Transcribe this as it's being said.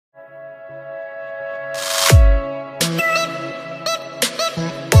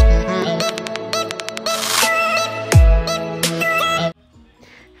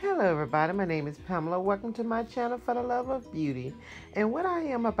everybody. My name is Pamela. Welcome to my channel for the love of beauty. And what I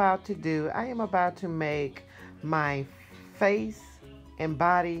am about to do, I am about to make my face and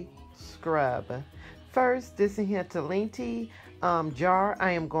body scrub. First, this in here Talenti jar,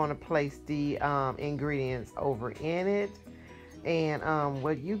 I am going to place the ingredients over in it. And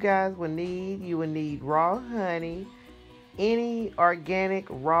what you guys will need, you will need raw honey. Any organic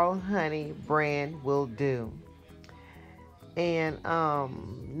raw honey brand will do. And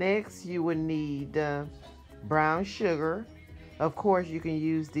next you would need brown sugar. Of course, you can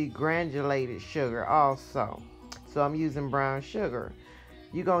use the granulated sugar also. So I'm using brown sugar.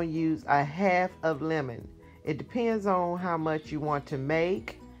 You're going to use a half of lemon. It depends on how much you want to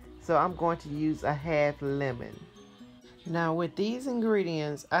make. So I'm going to use a half lemon. Now with these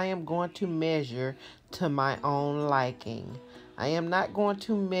ingredients, I am going to measure to my own liking. I am not going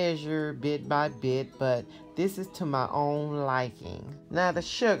to measure bit by bit, but this is to my own liking. Now the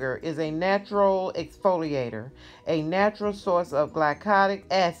sugar is a natural exfoliator, a natural source of glycolic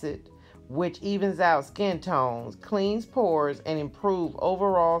acid, which evens out skin tones, cleans pores, and improves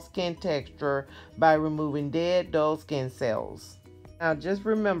overall skin texture by removing dead, dull skin cells. Now just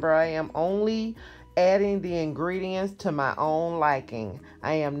remember, I am only adding the ingredients to my own liking.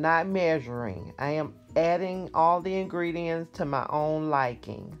 I am not measuring. I am adding all the ingredients to my own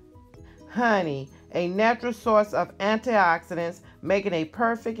liking. Honey, a natural source of antioxidants, making a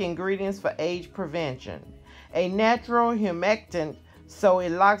perfect ingredient for age prevention. A natural humectant, so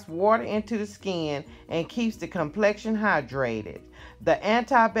it locks water into the skin and keeps the complexion hydrated. The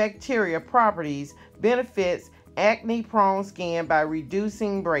antibacterial properties benefits acne-prone skin by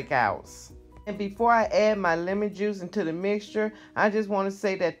reducing breakouts. And before I add my lemon juice into the mixture, I just want to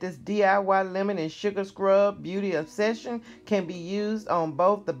say that this DIY lemon and sugar scrub beauty obsession can be used on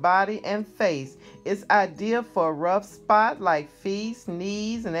both the body and face. It's ideal for a rough spot like feet,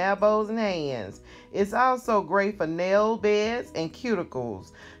 knees, and elbows and hands. It's also great for nail beds and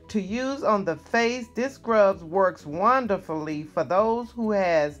cuticles. To use on the face, this scrub works wonderfully for those who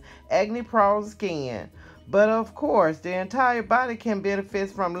has acne-prone skin. But of course, the entire body can benefit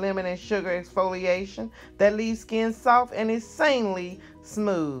from lemon and sugar exfoliation that leaves skin soft and insanely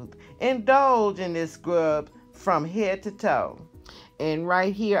smooth. Indulge in this scrub from head to toe. And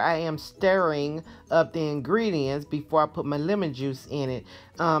right here, I am stirring up the ingredients before I put my lemon juice in it.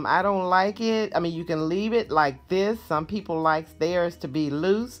 I don't like it. I mean, you can leave it like this. Some people like theirs to be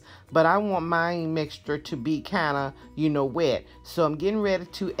loose, but I want my mixture to be kind of, wet. So I'm getting ready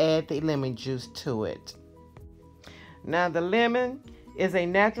to add the lemon juice to it. Now the lemon is a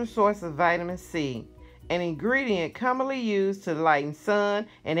natural source of vitamin C, an ingredient commonly used to lighten sun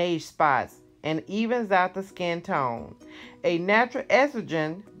and age spots and evens out the skin tone. A natural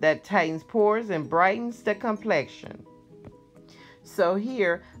astringent that tightens pores and brightens the complexion. So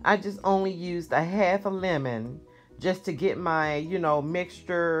here I just only used a half a lemon just to get my,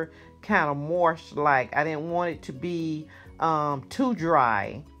 mixture kind of moist like. I didn't want it to be too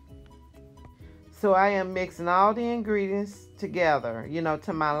dry. So I am mixing all the ingredients together,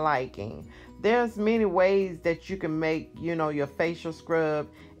 to my liking. There's many ways that you can make, your facial scrub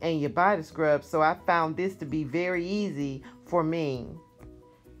and your body scrub. So I found this to be very easy for me.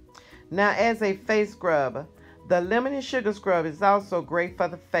 Now as a face scrub, the lemon and sugar scrub is also great for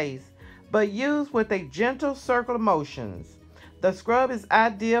the face, but used with a gentle circular motions. The scrub is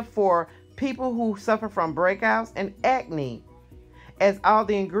ideal for people who suffer from breakouts and acne, as all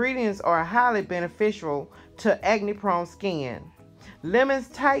the ingredients are highly beneficial to acne-prone skin. Lemon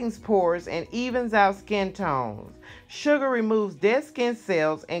tightens pores and evens out skin tones. Sugar removes dead skin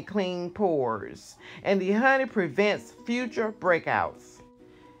cells and cleans pores. And the honey prevents future breakouts.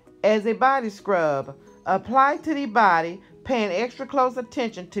 As a body scrub, apply to the body, paying extra close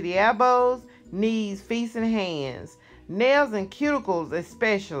attention to the elbows, knees, feet, and hands, nails and cuticles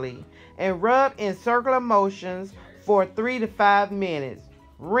especially, and rub in circular motions for 3 to 5 minutes.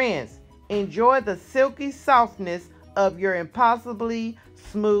 Rinse. Enjoy the silky softness of your impossibly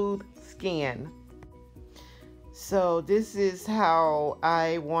smooth skin. So this is how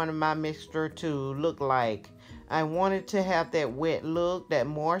I wanted my mixture to look like. I wanted to have that wet look, that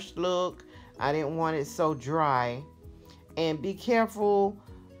moist look. I didn't want it so dry. And be careful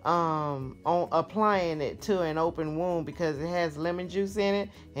on applying it to an open wound because it has lemon juice in it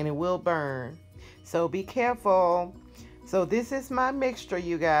and it will burn. So be careful. So this is my mixture,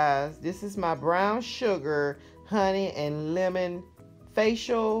 you guys. This is my brown sugar, honey, and lemon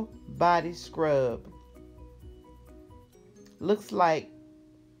facial body scrub. Looks like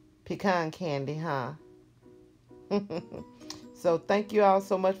pecan candy, huh? So thank you all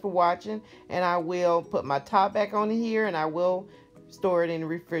so much for watching. And I will put my top back on here and I will store it in the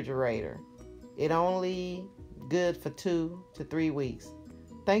refrigerator. It only good for 2 to 3 weeks.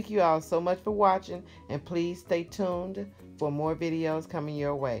 Thank you all so much for watching, and please stay tuned for more videos coming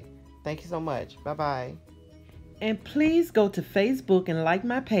your way. Thank you so much. Bye-bye. And please go to Facebook and like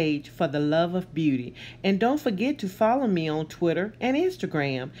my page for the love of beauty. And don't forget to follow me on Twitter and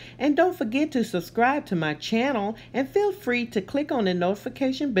Instagram. And don't forget to subscribe to my channel, and feel free to click on the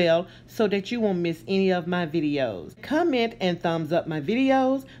notification bell so that you won't miss any of my videos. Comment and thumbs up my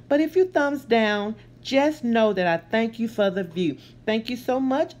videos, but if you thumbs down, just know that I thank you for the view. Thank you so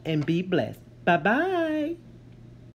much, and be blessed. Bye-bye.